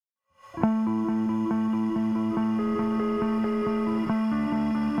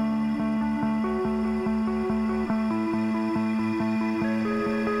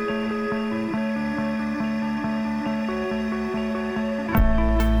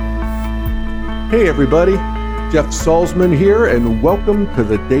Hey everybody, Jeff Salzman here, and welcome to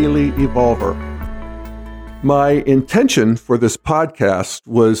the Daily Evolver. My intention for this podcast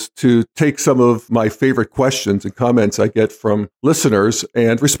was to take some of my favorite questions and comments I get from listeners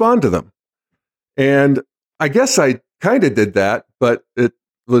and respond to them. And I guess I kind of did that, but it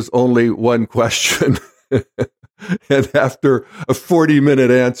was only one question. And after a 40-minute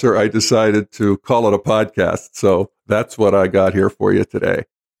answer, I decided to call it a podcast. So that's what I got here for you today.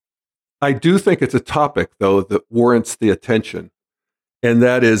 I do think it's a topic, though, that warrants the attention. And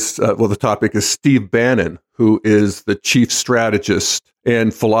that is, the topic is Steve Bannon, who is the chief strategist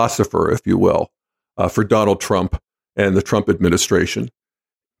and philosopher, if you will, for Donald Trump and the Trump administration.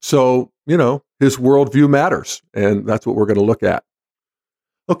 So, his worldview matters, and that's what we're going to look at.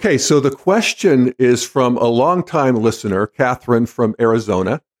 Okay, so the question is from a longtime listener, Catherine from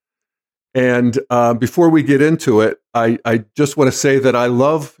Arizona. And before we get into it, I just want to say that I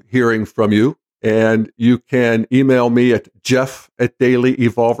love hearing from you. And you can email me at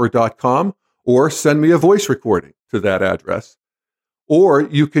jeff@dailyevolver.com or send me a voice recording to that address. Or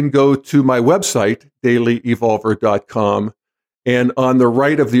you can go to my website, dailyevolver.com. And on the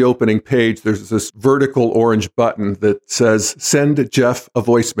right of the opening page, there's this vertical orange button that says, send Jeff a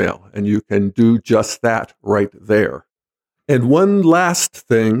voicemail. And you can do just that right there. And one last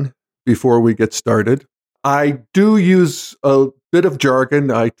thing before we get started, I do use a bit of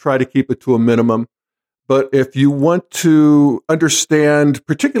jargon. I try to keep it to a minimum. But if you want to understand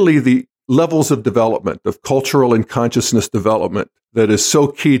particularly the levels of development, of cultural and consciousness development that is so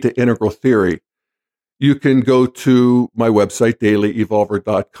key to integral theory, you can go to my website,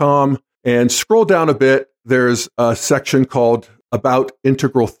 dailyevolver.com, and scroll down a bit. There's a section called About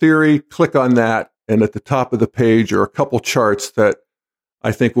Integral Theory. Click on that, and at the top of the page are a couple charts that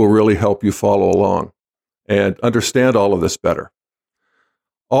I think will really help you follow along and understand all of this better.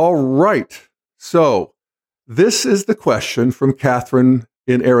 All right. So this is the question from Catherine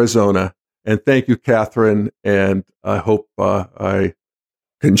in Arizona. And thank you, Catherine. And I hope I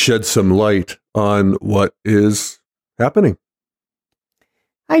can shed some light on what is happening.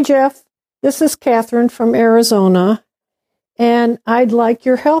 Hi, Jeff. This is Catherine from Arizona, and I'd like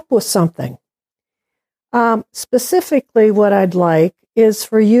your help with something. Specifically, what I'd like is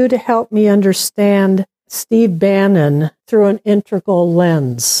for you to help me understand Steve Bannon through an integral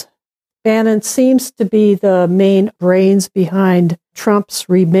lens. Bannon seems to be the main brains behind Trump's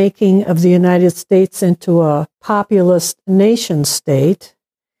remaking of the United States into a populist nation state.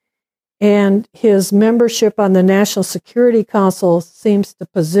 And his membership on the National Security Council seems to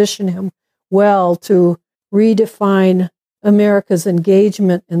position him well to redefine America's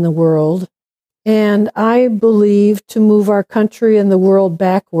engagement in the world. And I believe to move our country and the world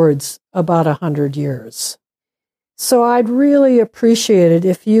backwards about 100 years. So I'd really appreciate it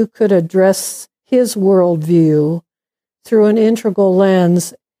if you could address his worldview through an integral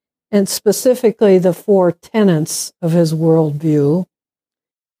lens, and specifically the 4 tenets of his worldview.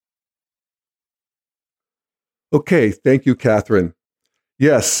 Okay, thank you, Catherine.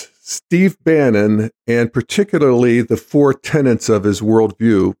 Yes, Steve Bannon, and particularly the 4 tenets of his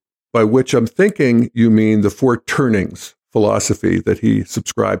worldview, by which I'm thinking you mean the 4 turnings philosophy that he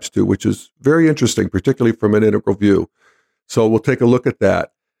subscribes to, which is very interesting, particularly from an integral view. So we'll take a look at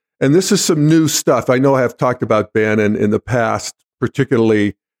that. And this is some new stuff. I know I have talked about Bannon in the past,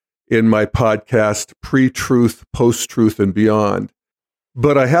 particularly in my podcast, Pre-Truth, Post-Truth, and Beyond.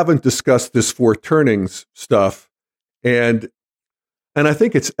 But I haven't discussed this 4 turnings stuff. And I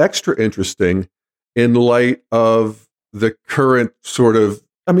think it's extra interesting in light of the current sort of,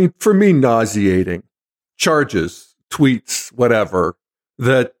 for me, nauseating charges, tweets, whatever,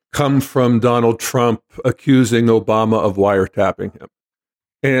 that come from Donald Trump accusing Obama of wiretapping him.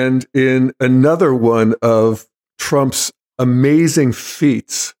 And in another one of Trump's amazing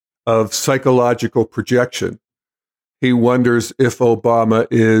feats of psychological projection, he wonders if Obama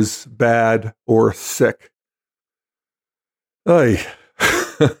is bad or sick. Ay.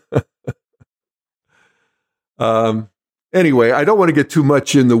 Anyway, I don't want to get too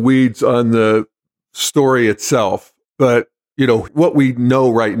much in the weeds on the story itself, but, what we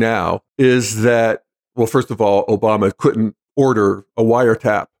know right now is that, well, first of all, Obama couldn't order a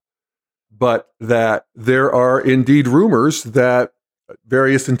wiretap, but that there are indeed rumors that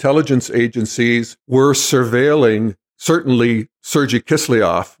various intelligence agencies were surveilling certainly Sergei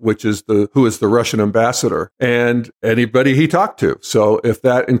Kislyak, who is the Russian ambassador, and anybody he talked to. So if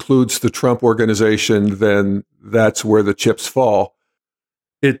that includes the Trump organization, then that's where the chips fall.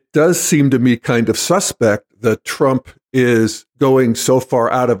 It does seem to me kind of suspect that Trump is going so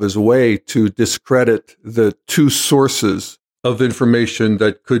far out of his way to discredit the 2 sources of information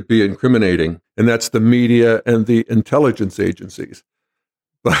that could be incriminating, and that's the media and the intelligence agencies.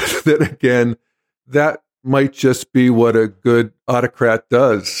 But then again, that might just be what a good autocrat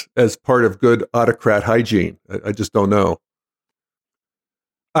does as part of good autocrat hygiene. I just don't know.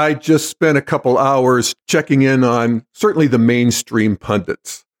 I just spent a couple hours checking in on certainly the mainstream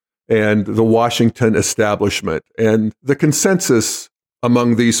pundits and the Washington establishment. And the consensus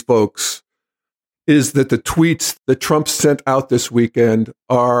among these folks is that the tweets that Trump sent out this weekend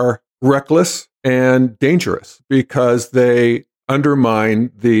are reckless and dangerous because they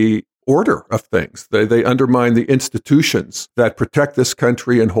undermine the order of things. They undermine the institutions that protect this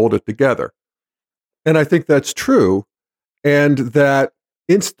country and hold it together. And I think that's true. And that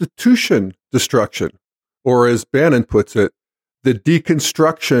institution destruction, or as Bannon puts it, the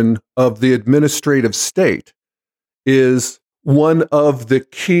deconstruction of the administrative state, is one of the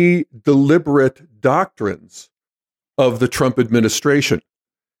key deliberate doctrines of the Trump administration,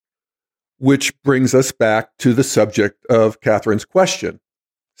 which brings us back to the subject of Catherine's question,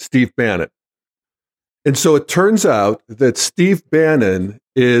 Steve Bannon. And so it turns out that Steve Bannon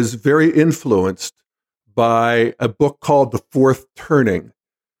is very influenced by a book called The Fourth Turning,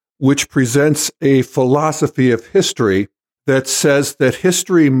 which presents a philosophy of history that says that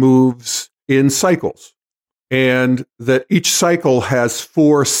history moves in cycles and that each cycle has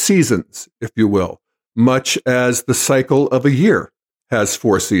 4 seasons, if you will, much as the cycle of a year has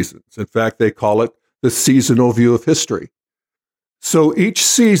 4 seasons. In fact, they call it the seasonal view of history. So each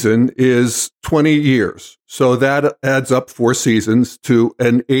season is 20 years. So that adds up 4 seasons to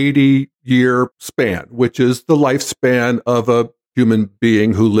an 80-year span, which is the lifespan of a human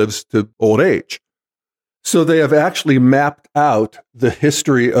being who lives to old age. So they have actually mapped out the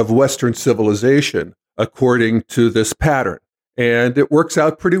history of Western civilization according to this pattern. And it works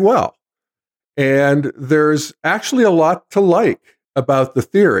out pretty well. And there's actually a lot to like about the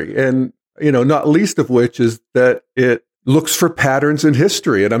theory. And, not least of which is that it looks for patterns in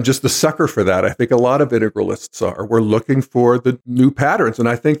history. And I'm just a sucker for that. I think a lot of integralists are. We're looking for the new patterns. And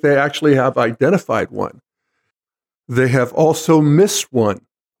I think they actually have identified one. They have also missed one,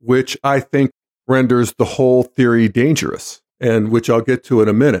 which I think renders the whole theory dangerous, and which I'll get to in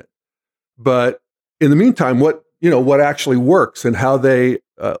a minute. But in the meantime, what actually works and how they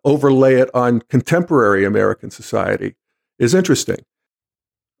overlay it on contemporary American society is interesting.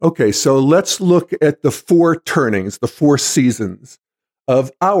 Okay, so let's look at the 4 turnings, the 4 seasons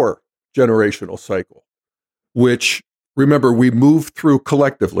of our generational cycle, which, remember, we move through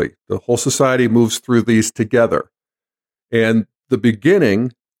collectively. The whole society moves through these together. And the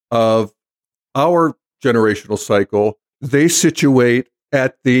beginning of our generational cycle, they situate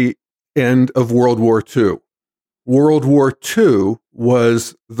at the end of World War II. World War II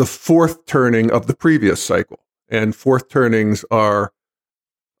was the 4th turning of the previous cycle, and 4th turnings are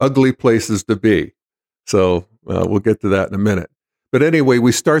ugly places to be. So we'll get to that in a minute. But anyway,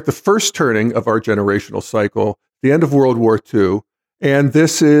 we start the 1st turning of our generational cycle, the end of World War II, and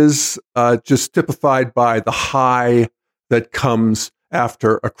this is just typified by the high that comes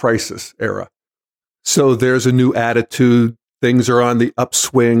after a crisis era. So there's a new attitude. Things are on the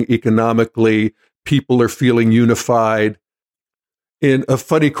upswing economically. People are feeling unified. In a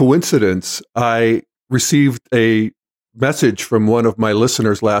funny coincidence, I received a message from one of my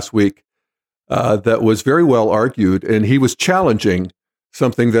listeners last week that was very well argued, and he was challenging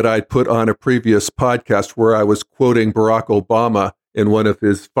something that I'd put on a previous podcast where I was quoting Barack Obama in one of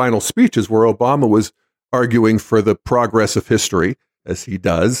his final speeches, where Obama was arguing for the progress of history, as he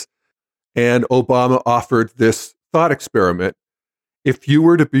does. And Obama offered this thought experiment. If you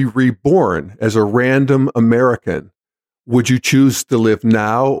were to be reborn as a random American, would you choose to live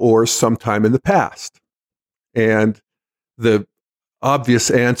now or sometime in the past? And the obvious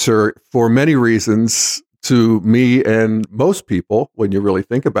answer, for many reasons, to me and most people, when you really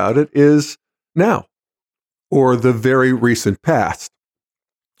think about it, is now, or the very recent past,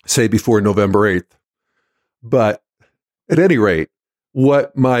 say before November 8th. But at any rate,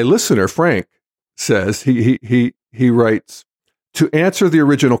 what my listener, Frank, says, he writes, to answer the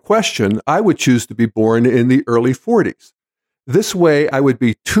original question, I would choose to be born in the early 40s. This way, I would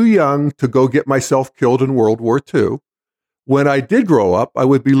be too young to go get myself killed in World War II. When I did grow up, I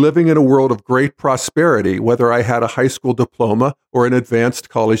would be living in a world of great prosperity, whether I had a high school diploma or an advanced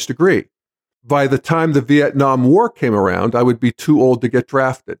college degree. By the time the Vietnam War came around, I would be too old to get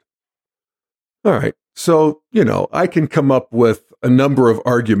drafted. All right. So, I can come up with a number of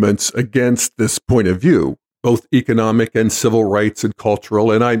arguments against this point of view, both economic and civil rights and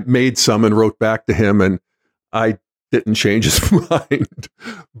cultural. And I made some and wrote back to him, and I didn't change his mind.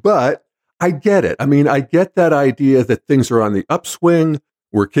 But I get it. I mean, I get that idea that things are on the upswing.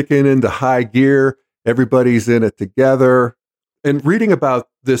 We're kicking into high gear. Everybody's in it together. And reading about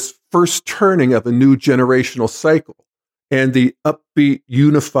this first turning of a new generational cycle and the upbeat,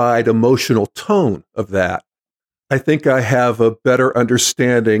 unified emotional tone of that, I think I have a better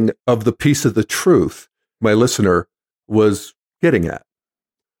understanding of the piece of the truth my listener was getting at.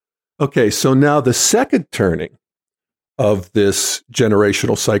 Okay, so now the second turning of this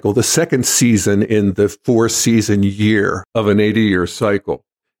generational cycle, the second season in the 4-season year of an 80-year cycle,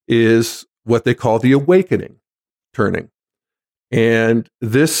 is what they call the awakening turning. And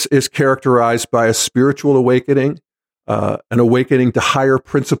this is characterized by a spiritual awakening, an awakening to higher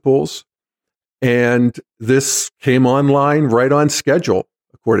principles. And this came online right on schedule,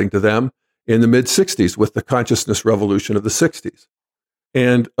 according to them, in the mid-60s with the consciousness revolution of the 60s.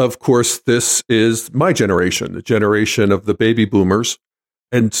 And of course, this is my generation, the generation of the baby boomers,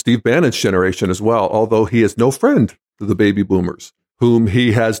 and Steve Bannon's generation as well, although he is no friend to the baby boomers, whom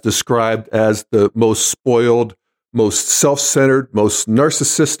he has described as the most spoiled, most self-centered, most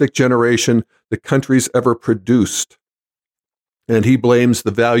narcissistic generation the country's ever produced. And he blames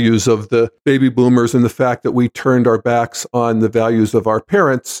the values of the baby boomers and the fact that we turned our backs on the values of our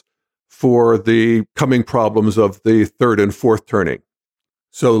parents for the coming problems of the third and fourth turning.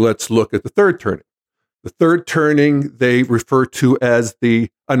 So let's look at the third turning. The third turning they refer to as the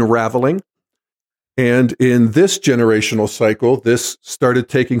unraveling. And in this generational cycle, this started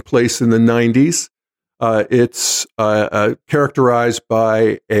taking place in the 90s. It's characterized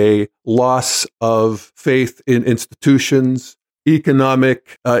by a loss of faith in institutions,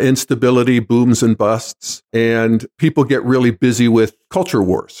 economic instability, booms and busts, and people get really busy with culture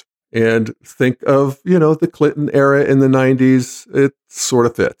wars. And think of, the Clinton era in the 90s, it sort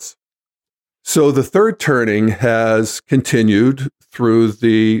of fits. So the third turning has continued through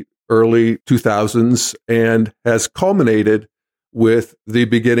the early 2000s and has culminated with the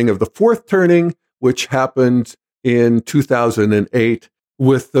beginning of the fourth turning, which happened in 2008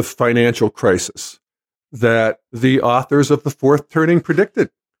 with the financial crisis that the authors of the fourth turning predicted.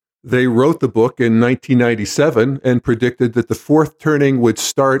 They wrote the book in 1997 and predicted that the fourth turning would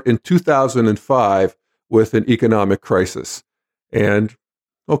start in 2005 with an economic crisis. And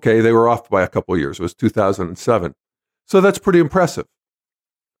okay, they were off by a couple of years. It was 2007. So that's pretty impressive.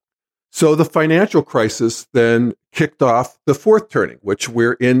 So the financial crisis then kicked off the fourth turning, which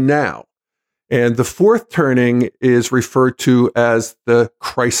we're in now. And the fourth turning is referred to as the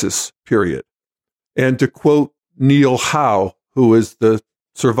crisis period. And to quote Neil Howe, who is the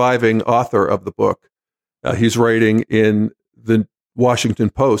surviving author of the book, he's writing in the Washington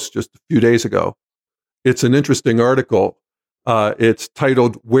Post just a few days ago. It's an interesting article. It's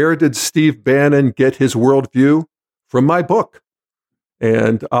titled, "Where Did Steve Bannon Get His Worldview?" From my book.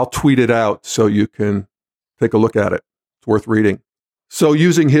 And I'll tweet it out so you can take a look at it. It's worth reading. So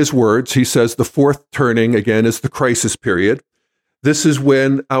using his words, he says the fourth turning, again, is the crisis period. This is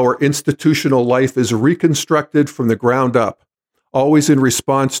when our institutional life is reconstructed from the ground up, always in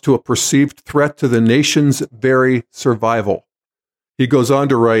response to a perceived threat to the nation's very survival. He goes on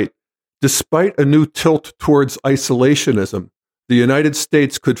to write, despite a new tilt towards isolationism, the United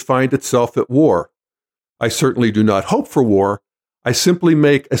States could find itself at war. I certainly do not hope for war. I simply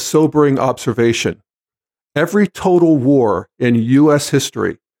make a sobering observation. Every total war in U.S.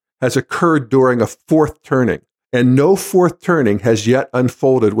 history has occurred during a fourth turning, and no fourth turning has yet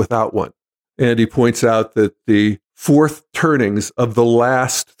unfolded without one. And he points out that the fourth turnings of the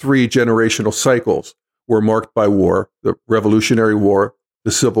last three generational cycles were marked by war, the Revolutionary War,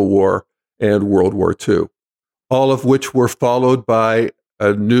 the Civil War, and World War II, all of which were followed by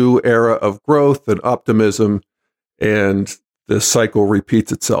a new era of growth and optimism, and the cycle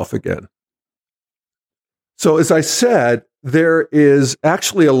repeats itself again. So as I said, there is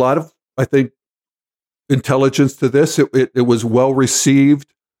actually a lot of, I think, intelligence to this. It was well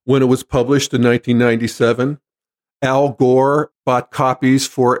received when it was published in 1997. Al Gore bought copies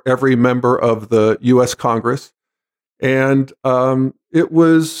for every member of the U.S. Congress. And it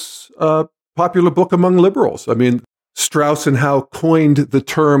was a popular book among liberals. I mean, Strauss and Howe coined the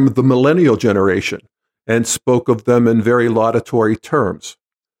term the millennial generation and spoke of them in very laudatory terms.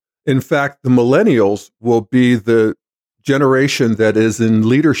 In fact, the millennials will be the generation that is in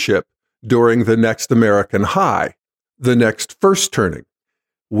leadership during the next American high, the next first turning,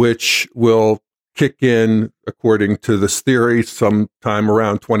 which will kick in, according to this theory, sometime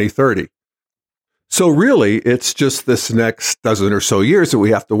around 2030. So really, it's just this next dozen or so years that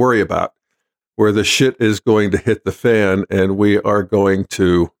we have to worry about, where the shit is going to hit the fan, and we are going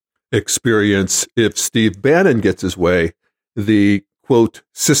to experience, if Steve Bannon gets his way, the quote,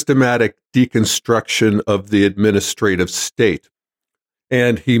 systematic deconstruction of the administrative state.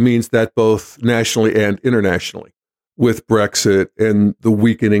 And he means that both nationally and internationally, with Brexit and the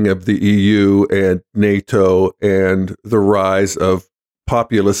weakening of the EU and NATO and the rise of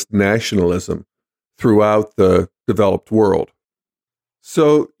populist nationalism throughout the developed world.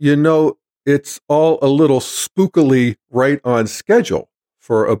 So, it's all a little spookily right on schedule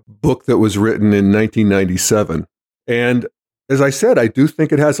for a book that was written in 1997. And as I said, I do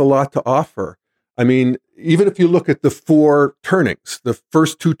think it has a lot to offer. I mean, even if you look at the 4 turnings, the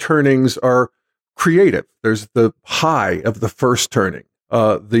first 2 turnings are creative. There's the high of the first turning,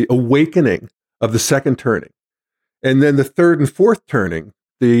 the awakening of the second turning. And then the third and fourth turning,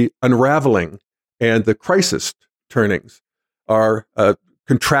 the unraveling and the crisis turnings, are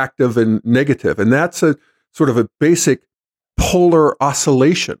contractive and negative. And that's a sort of a basic polar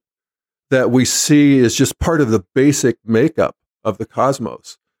oscillation that we see is just part of the basic makeup of the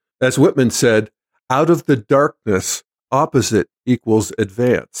cosmos. As Whitman said, out of the darkness, opposite equals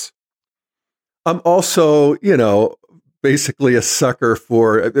advance. I'm also, basically a sucker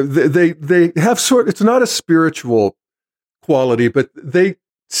for, they have it's not a spiritual quality, but they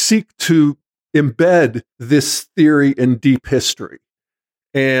seek to embed this theory in deep history.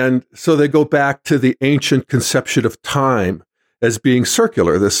 And so they go back to the ancient conception of time as being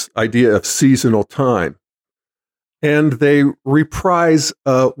circular, this idea of seasonal time. And they reprise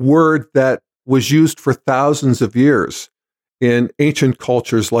a word that was used for thousands of years in ancient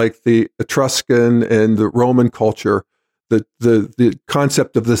cultures like the Etruscan and the Roman culture, the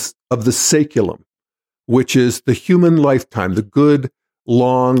concept of the saeculum, which is the human lifetime, the good,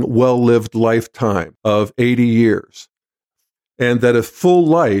 long, well-lived lifetime of 80 years. And that a full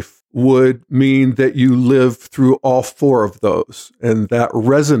life would mean that you live through all 4 of those. And that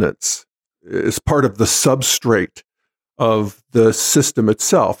resonance is part of the substrate of the system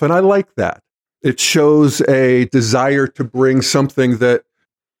itself. And I like that. It shows a desire to bring something that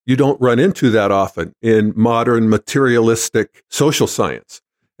you don't run into that often in modern materialistic social science.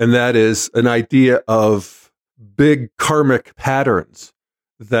 And that is an idea of big karmic patterns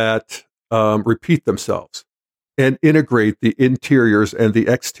that repeat themselves and integrate the interiors and the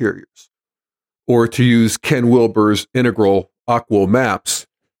exteriors. Or to use Ken Wilber's integral Aqua maps,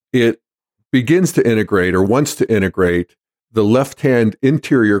 it begins to integrate or wants to integrate the left-hand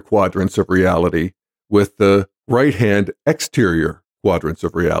interior quadrants of reality with the right-hand exterior quadrants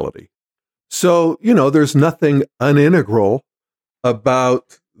of reality. So, there's nothing unintegral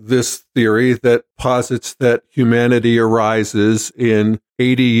about this theory that posits that humanity arises in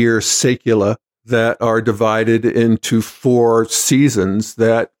 80-year saecula that are divided into 4 seasons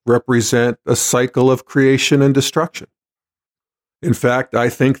that represent a cycle of creation and destruction. In fact, I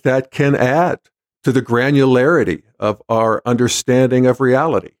think that can add to the granularity of our understanding of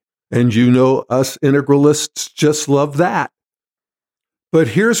reality. And us integralists just love that. But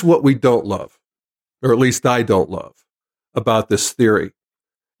here's what we don't love, or at least I don't love, about this theory,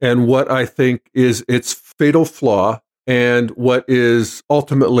 and what I think is its fatal flaw, and what is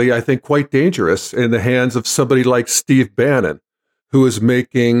ultimately, I think, quite dangerous in the hands of somebody like Steve Bannon, who is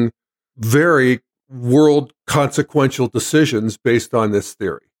making very world consequential decisions based on this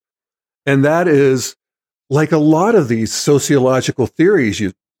theory. And that is, like a lot of these sociological theories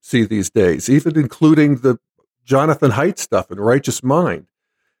you see these days, even including the Jonathan Haidt stuff in Righteous Mind,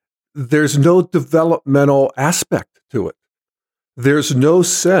 there's no developmental aspect to it. There's no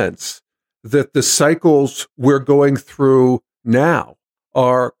sense that the cycles we're going through now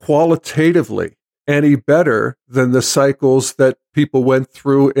are qualitatively any better than the cycles that people went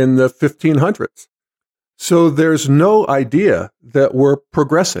through in the 1500s. So there's no idea that we're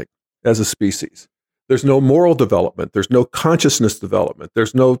progressing as a species. There's no moral development. There's no consciousness development.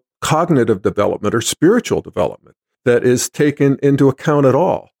 There's no cognitive development or spiritual development that is taken into account at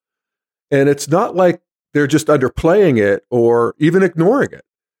all. And it's not like they're just underplaying it or even ignoring it.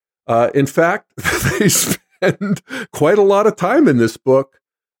 In fact, they spend quite a lot of time in this book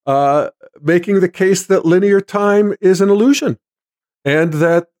making the case that linear time is an illusion and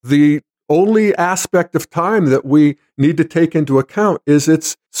that the only aspect of time that we need to take into account is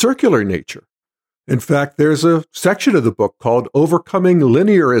its circular nature. In fact, there's a section of the book called Overcoming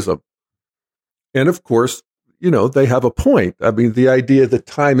Linearism. And of course, they have a point. I mean, the idea that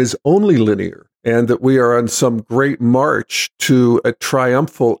time is only linear and that we are on some great march to a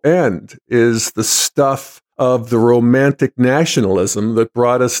triumphal end is the stuff of the romantic nationalism that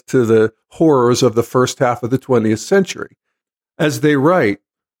brought us to the horrors of the first half of the 20th century. As they write,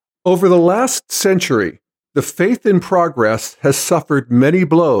 over the last century, the faith in progress has suffered many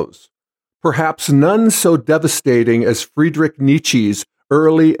blows, perhaps none so devastating as Friedrich Nietzsche's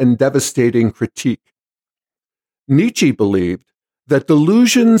early and devastating critique. Nietzsche believed that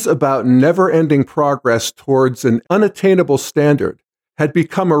delusions about never-ending progress towards an unattainable standard had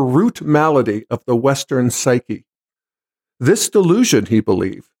become a root malady of the Western psyche. This delusion, he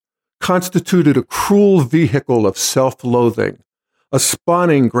believed, constituted a cruel vehicle of self-loathing, a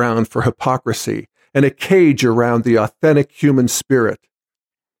spawning ground for hypocrisy, and a cage around the authentic human spirit.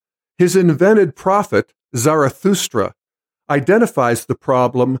 His invented prophet, Zarathustra, identifies the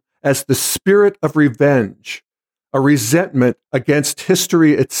problem as the spirit of revenge, a resentment against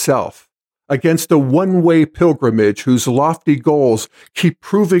history itself, against a one-way pilgrimage whose lofty goals keep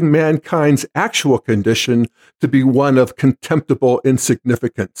proving mankind's actual condition to be one of contemptible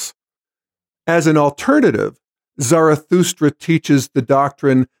insignificance. As an alternative, Zarathustra teaches the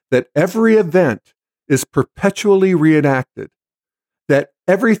doctrine that every event is perpetually reenacted, that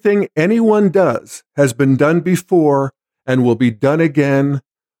everything anyone does has been done before and will be done again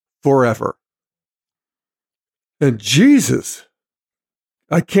forever. And Jesus,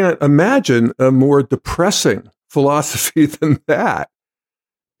 I can't imagine a more depressing philosophy than that.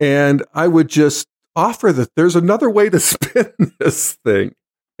 And I would just offer that there's another way to spin this thing.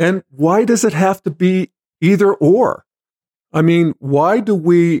 And why does it have to be either or? I mean, why do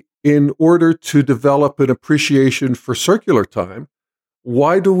we, in order to develop an appreciation for circular time,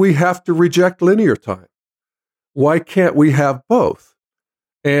 why do we have to reject linear time? Why can't we have both?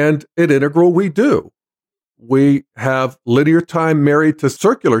 And in integral, we do. We have linear time married to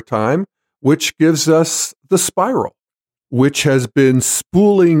circular time, which gives us the spiral, which has been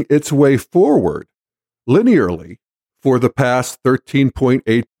spooling its way forward linearly for the past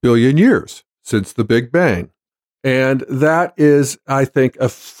 13.8 billion years since the Big Bang. And that is, I think, a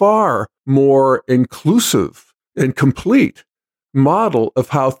far more inclusive and complete model of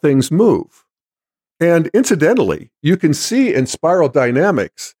how things move. And incidentally, you can see in spiral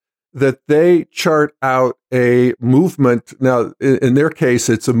dynamics that they chart out a movement. Now, in their case,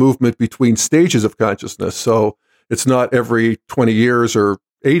 it's a movement between stages of consciousness. So it's not every 20 years or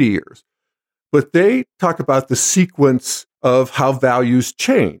 80 years. But they talk about the sequence of how values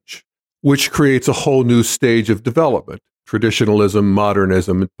change, which creates a whole new stage of development, traditionalism,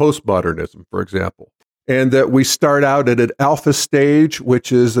 modernism, and postmodernism, for example. And that we start out at an alpha stage,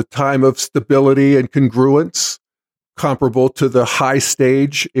 which is a time of stability and congruence, comparable to the high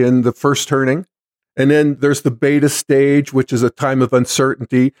stage in the first turning. And then there's the beta stage, which is a time of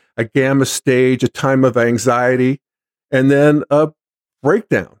uncertainty, a gamma stage, a time of anxiety, and then a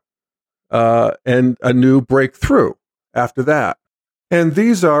breakdown and a new breakthrough after that. And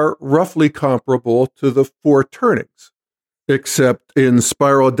these are roughly comparable to the four turnings, except in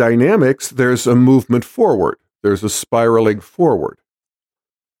spiral dynamics, there's a movement forward. There's a spiraling forward.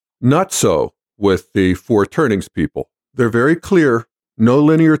 Not so with the four turnings people. They're very clear, no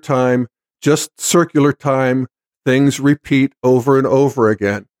linear time, just circular time. Things repeat over and over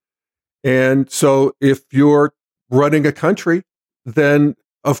again. And so if you're running a country, then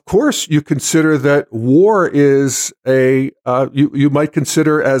of course you consider that war is you might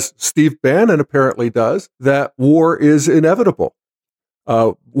consider, as Steve Bannon apparently does, that war is inevitable.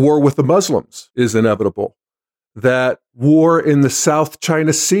 War with the Muslims is inevitable. That war in the South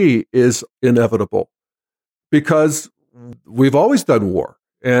China Sea is inevitable. Because we've always done war.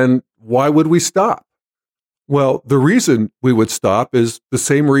 And why would we stop? Well, the reason we would stop is the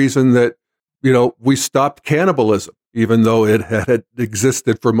same reason that, we stopped cannibalism, even though it had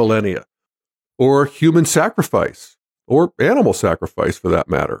existed for millennia, or human sacrifice, or animal sacrifice for that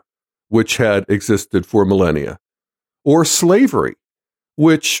matter, which had existed for millennia, or slavery,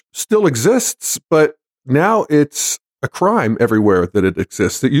 which still exists, but now it's a crime everywhere that it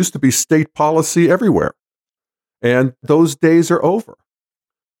exists. It used to be state policy everywhere. And those days are over.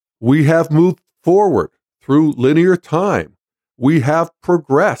 We have moved forward through linear time. We have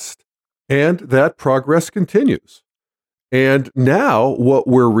progressed, and that progress continues. And now what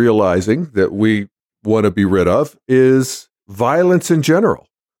we're realizing that we want to be rid of is violence in general.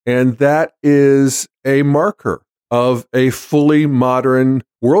 And that is a marker of a fully modern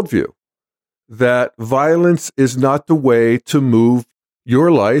worldview, that violence is not the way to move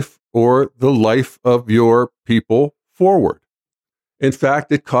your life or the life of your people forward. In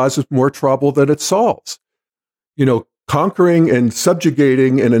fact, it causes more trouble than it solves. Conquering and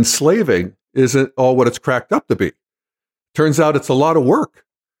subjugating and enslaving isn't all what it's cracked up to be. Turns out it's a lot of work.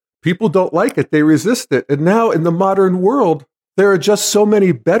 People don't like it. They resist it. And now in the modern world, there are just so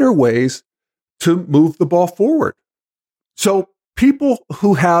many better ways to move the ball forward. So people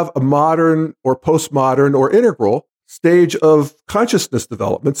who have a modern or postmodern or integral stage of consciousness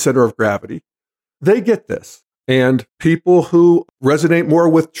development, center of gravity, they get this. And people who resonate more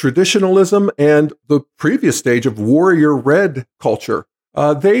with traditionalism and the previous stage of warrior red culture,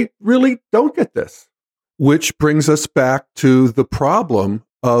 they really don't get this. Which brings us back to the problem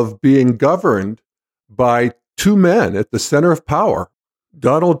of being governed by two men at the center of power,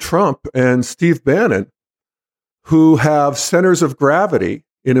 Donald Trump and Steve Bannon, who have centers of gravity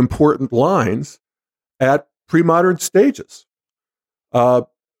in important lines at pre-modern stages. We'll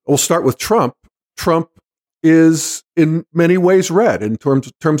start with Trump. Trump is in many ways red in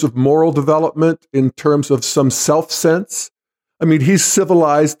terms of moral development, in terms of some self-sense. I mean, he's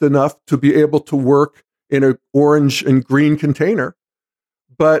civilized enough to be able to work in an orange and green container,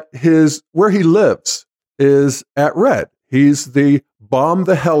 but where he lives is at red. He's the bomb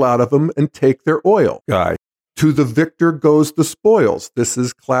the hell out of them and take their oil guy. To the victor goes the spoils. This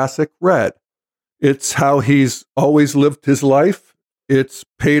is classic red. It's how he's always lived his life. It's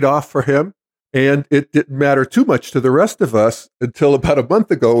paid off for him. And it didn't matter too much to the rest of us until about a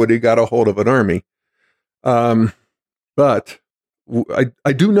month ago when he got a hold of an army. But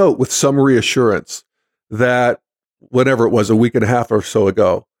I do note with some reassurance that whenever it was, a week and a half or so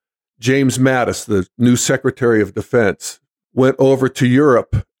ago, James Mattis, the new Secretary of Defense, went over to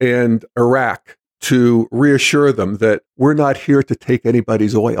Europe and Iraq to reassure them that we're not here to take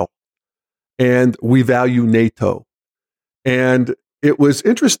anybody's oil and we value NATO. And it was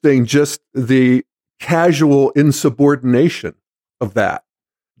interesting, just the casual insubordination of that.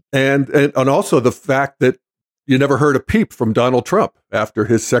 And also the fact that you never heard a peep from Donald Trump after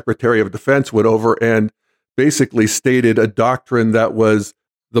his Secretary of Defense went over and basically stated a doctrine that was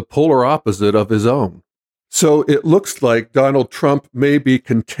the polar opposite of his own. So it looks like Donald Trump may be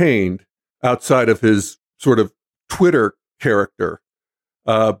contained outside of his sort of Twitter character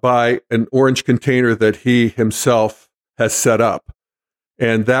by an orange container that he himself has set up.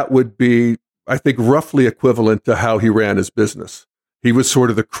 And that would be, I think, roughly equivalent to how he ran his business. He was sort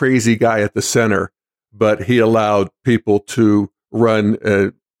of the crazy guy at the center, but he allowed people to run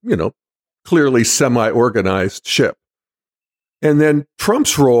a, clearly semi-organized ship. And then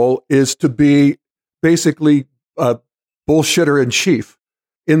Trump's role is to be basically a bullshitter in chief,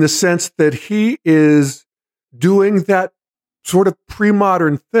 in the sense that he is doing that sort of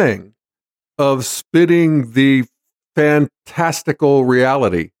pre-modern thing of spitting the fantastical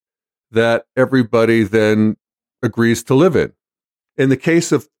reality that everybody then agrees to live in. In the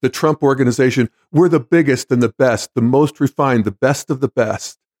case of the Trump organization, we're the biggest and the best, the most refined, the best of the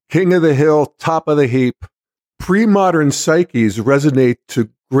best, king of the hill, top of the heap. Pre-modern psyches resonate to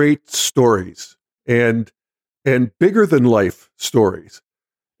great stories and bigger than life stories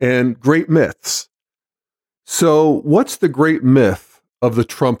and great myths. So what's the great myth of the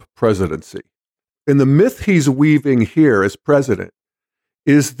Trump presidency? And the myth he's weaving here as president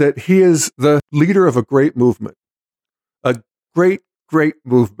is that he is the leader of a great movement, a great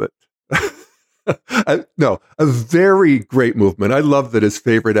movement. A very great movement. I love that his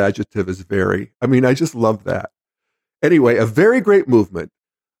favorite adjective is very. I mean, I just love that. Anyway, a very great movement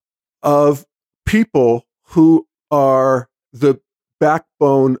of people who are the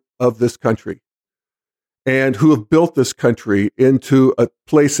backbone of this country and who have built this country into a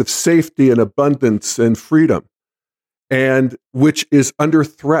place of safety and abundance and freedom, and which is under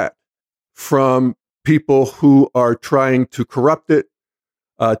threat from people who are trying to corrupt it,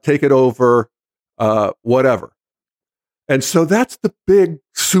 take it over, whatever. And so that's the big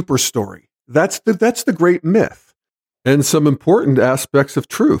super story. That's the great myth, and some important aspects of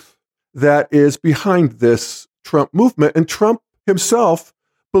truth that is behind this Trump movement. And Trump himself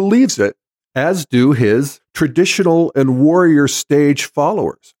believes it, as do his traditional and warrior stage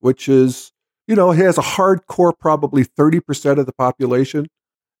followers, which is, he has a hardcore, probably 30% of the population.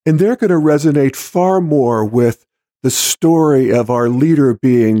 And they're going to resonate far more with the story of our leader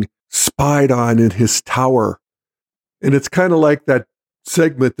being spied on in his tower. And it's kind of like that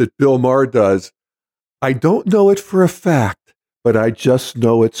segment that Bill Maher does. I don't know it for a fact, but I just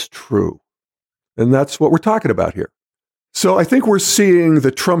know it's true. And that's what we're talking about here. So I think we're seeing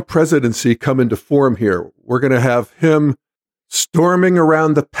the Trump presidency come into form here. We're going to have him storming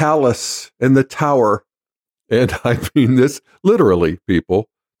around the palace and the tower. And I mean this literally, people,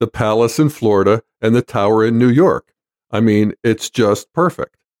 the palace in Florida and the tower in New York. I mean, it's just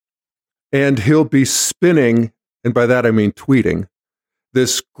perfect. And he'll be spinning, and by that I mean tweeting,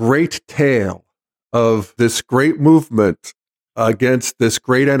 this great tale of this great movement against this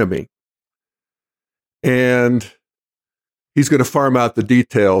great enemy. And he's going to farm out the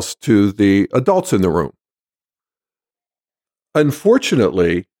details to the adults in the room.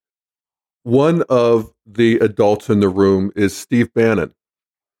 Unfortunately, one of the adults in the room is Steve Bannon.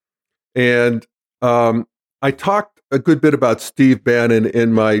 And I talked a good bit about Steve Bannon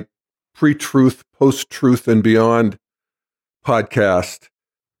in my pre-truth, post-truth, and beyond podcast.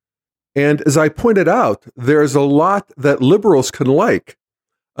 And as I pointed out, there's a lot that liberals can like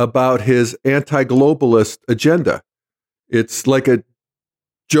about his anti-globalist agenda. It's like a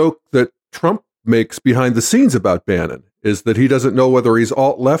joke that Trump makes behind the scenes about Bannon, is that he doesn't know whether he's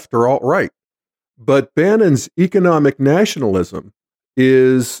alt-left or alt-right. But Bannon's economic nationalism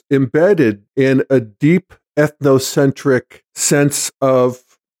is embedded in a deep ethnocentric sense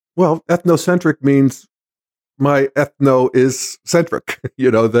of, well, ethnocentric means my ethno is centric,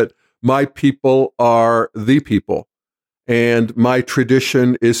 that my people are the people, and my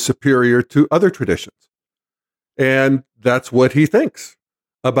tradition is superior to other traditions. And that's what he thinks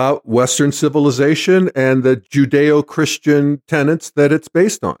about Western civilization and the Judeo-Christian tenets that it's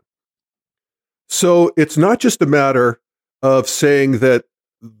based on. So it's not just a matter of saying that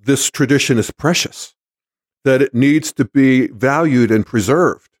this tradition is precious, that it needs to be valued and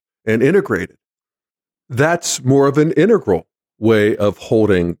preserved and integrated. That's more of an integral way of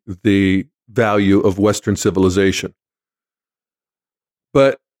holding the value of Western civilization.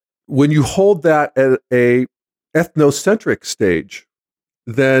 But when you hold that at a ethnocentric stage,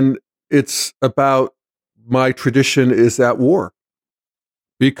 then it's about my tradition is at war,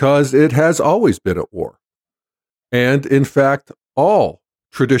 because it has always been at war. And in fact, all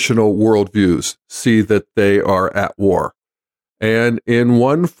traditional worldviews see that they are at war. And in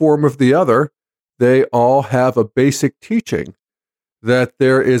one form or the other, they all have a basic teaching that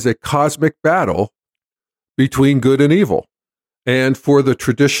there is a cosmic battle between good and evil. And for the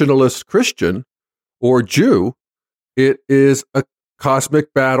traditionalist Christian or Jew, it is a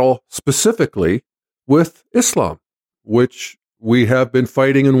cosmic battle specifically with Islam, which we have been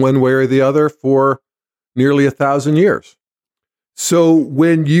fighting in one way or the other for nearly 1,000 years. So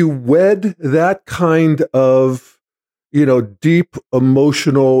when you wed that kind of, deep,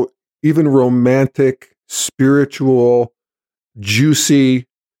 emotional, even romantic, spiritual, juicy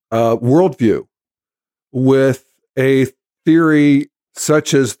worldview with a theory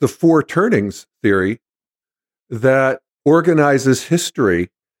such as the four turnings theory that organizes history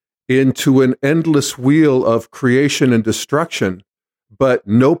into an endless wheel of creation and destruction, but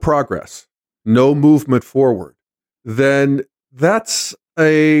no progress, no movement forward, then that's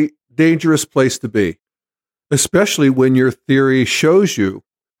a dangerous place to be, especially when your theory shows you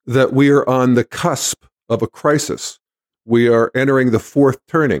that we are on the cusp of a crisis. We are entering the fourth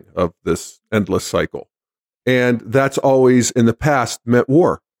turning of this endless cycle. And that's always in the past meant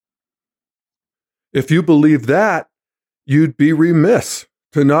war. If you believe that, you'd be remiss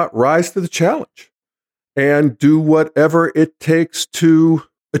to not rise to the challenge and do whatever it takes to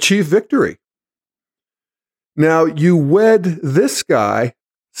achieve victory. Now, you wed this guy,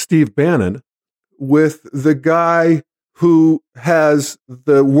 Steve Bannon, with the guy who has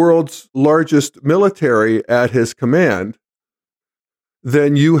the world's largest military at his command,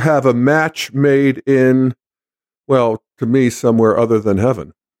 then you have a match made in, well, to me, somewhere other than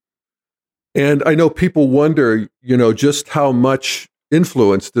heaven. And I know people wonder, just how much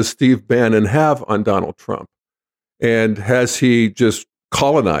influence does Steve Bannon have on Donald Trump? And has he just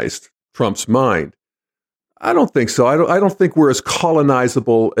colonized Trump's mind? I don't think so. I don't think we're as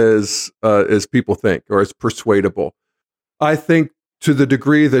colonizable as people think, or as persuadable. I think to the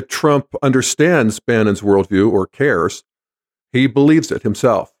degree that Trump understands Bannon's worldview or cares, he believes it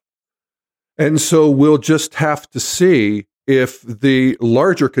himself. And so we'll just have to see if the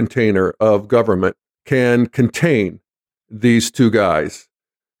larger container of government can contain these two guys.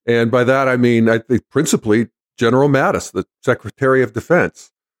 And by that, I mean, I think principally General Mattis, the Secretary of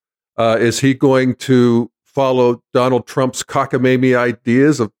Defense. Is he going to follow Donald Trump's cockamamie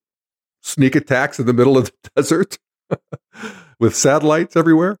ideas of sneak attacks in the middle of the desert with satellites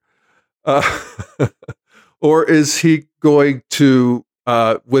everywhere? Or is he going to,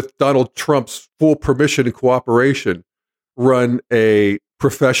 with Donald Trump's full permission and cooperation, run a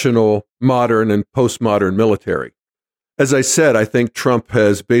professional, modern, and postmodern military? As I said, I think Trump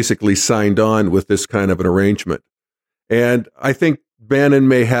has basically signed on with this kind of an arrangement. And I think Bannon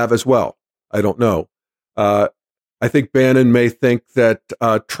may have as well. I don't know. I think Bannon may think that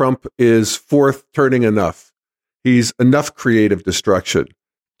Trump is fourth turning enough. He's enough creative destruction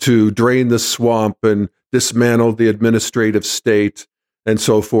to drain the swamp and dismantle the administrative state and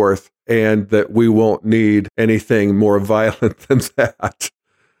so forth, and that we won't need anything more violent than that.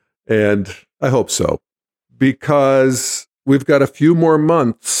 And I hope so, because we've got a few more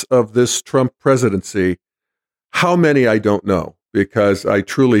months of this Trump presidency. How many, I don't know, because I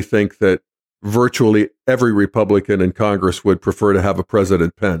truly think that virtually every Republican in Congress would prefer to have a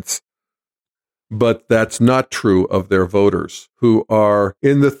President Pence. But that's not true of their voters, who are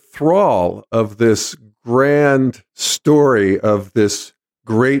in the thrall of this grand story of this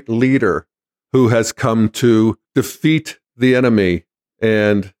great leader who has come to defeat the enemy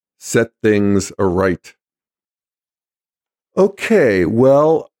and set things aright. Okay,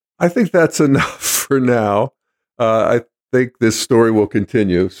 well, I think that's enough for now. I think this story will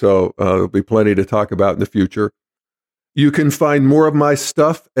continue, so there'll be plenty to talk about in the future. You can find more of my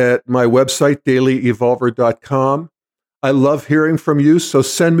stuff at my website, dailyevolver.com. I love hearing from you, so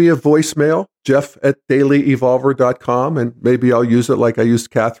send me a voicemail, jeff@dailyevolver.com, and maybe I'll use it like I used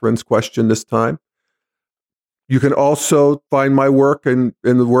Catherine's question this time. You can also find my work and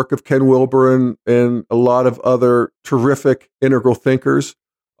the work of Ken Wilber and a lot of other terrific integral thinkers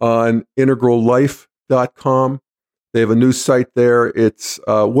on integrallife.com. They have a new site there. It's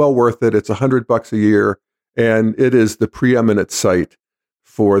well worth it. It's $100 a year, and it is the preeminent site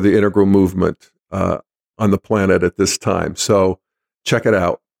for the integral movement on the planet at this time. So check it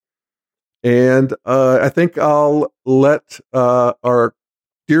out. And I think I'll let our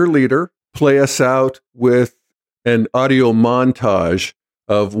dear leader play us out with an audio montage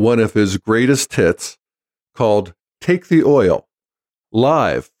of one of his greatest hits called Take the Oil,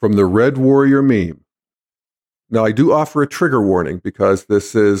 live from the Red Warrior meme. Now, I do offer a trigger warning because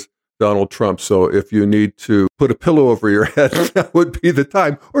this is Donald Trump, so if you need to put a pillow over your head, that would be the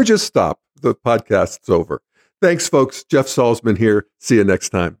time, or just stop. The podcast's over. Thanks, folks. Jeff Salzman here. See you next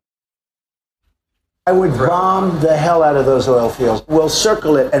time. I would bomb the hell out of those oil fields. We'll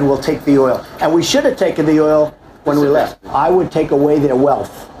circle it and we'll take the oil. And we should have taken the oil when we left. I would take away their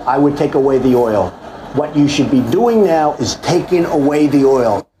wealth. I would take away the oil. What you should be doing now is taking away the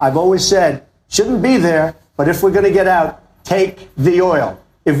oil. I've always said, shouldn't be there, but if we're going to get out, take the oil.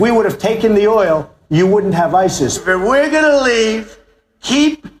 If we would have taken the oil, you wouldn't have ISIS. If we're going to leave,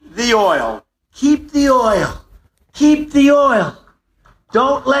 keep the oil. Keep the oil. Keep the oil.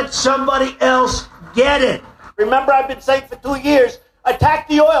 Don't let somebody else get it. Remember, I've been saying for 2 years, attack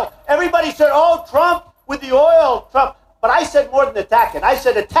the oil. Everybody said, oh, Trump with the oil, Trump. But I said more than attack it. I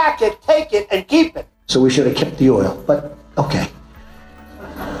said attack it, take it, and keep it. So we should have kept the oil. But, okay.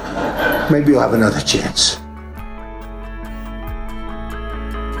 Maybe you'll have another chance.